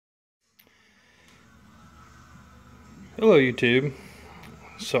Hello YouTube.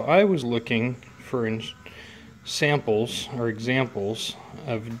 So I was looking for samples or examples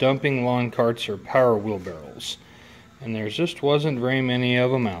of dumping lawn carts or power wheelbarrows, and there just wasn't very many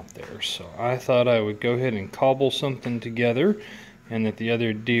of them out there, so I thought I would go ahead and cobble something together and that the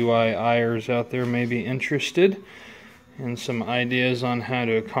other DIYers out there may be interested in some ideas on how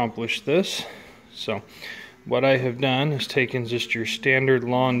to accomplish this. So what I have done is taken just your standard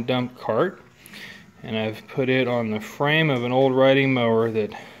lawn dump cart, and I've put it on the frame of an old riding mower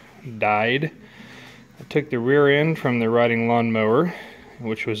that died. I took the rear end from the riding lawn mower,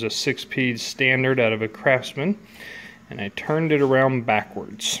 which was a 6-speed standard out of a Craftsman, and I turned it around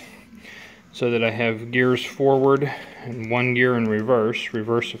backwards so that I have gears forward and one gear in reverse.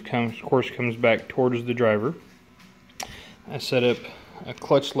 Reverse of course comes back towards the driver. I set up a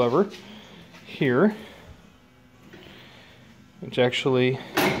clutch lever here, which actually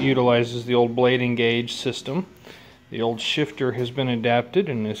utilizes the old blade engage system. The old shifter has been adapted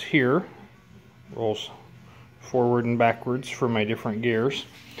and is here. Rolls forward and backwards for my different gears.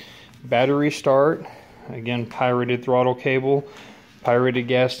 Battery start, again pirated throttle cable, pirated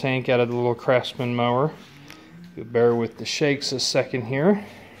gas tank out of the little Craftsman mower. You'll bear with the shakes a second here.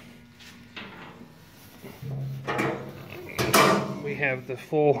 We have the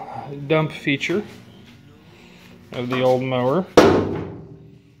full dump feature of the old mower.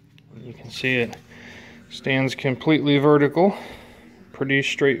 You can see it stands completely vertical. Pretty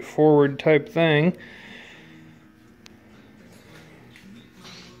straightforward type thing.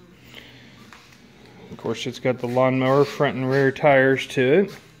 Of course, it's got the lawnmower front and rear tires to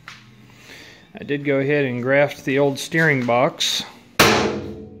it. I did go ahead and graft the old steering box.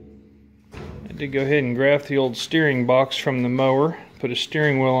 From the mower, put a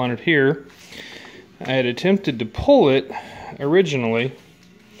steering wheel on it here. I had attempted to pull it originally.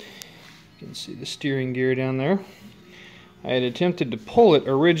 You can see the steering gear down there. I had attempted to pull it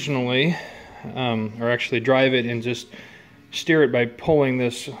originally, or actually drive it and just steer it by pulling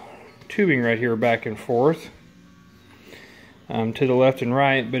this tubing right here back and forth to the left and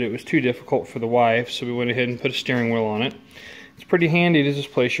right, but it was too difficult for the wife, so we went ahead and put a steering wheel on it. It's pretty handy to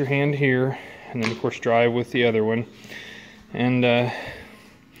just place your hand here and then of course drive with the other one. And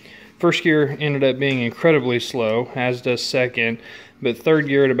first gear ended up being incredibly slow, as does second, but third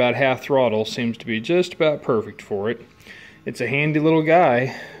gear at about half throttle seems to be just about perfect for it. It's a handy little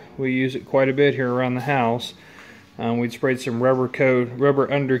guy. We use it quite a bit here around the house. We'd sprayed some rubber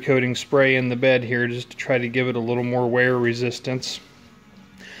undercoating spray in the bed here just to try to give it a little more wear resistance.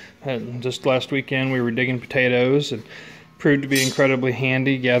 Just last weekend we were digging potatoes and proved to be incredibly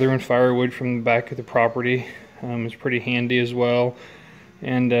handy. Gathering firewood from the back of the property is pretty handy as well,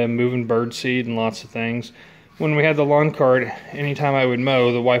 and moving birdseed and lots of things. When we had the lawn cart, anytime I would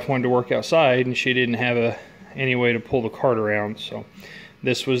mow, the wife wanted to work outside and she didn't have any way to pull the cart around, so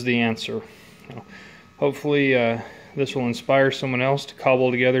this was the answer. Hopefully this will inspire someone else to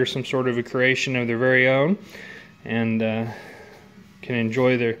cobble together some sort of a creation of their very own, and can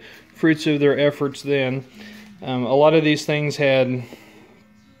enjoy the fruits of their efforts then. A lot of these things had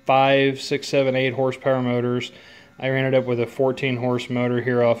 5, 6, 7, 8 horsepower motors. I ended up with a 14-horse motor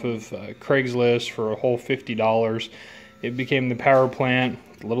here off of Craigslist for a whole $50. It became the power plant,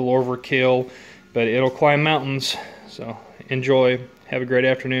 a little overkill, but it'll climb mountains. So enjoy. Have a great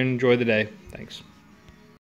afternoon. Enjoy the day. Thanks.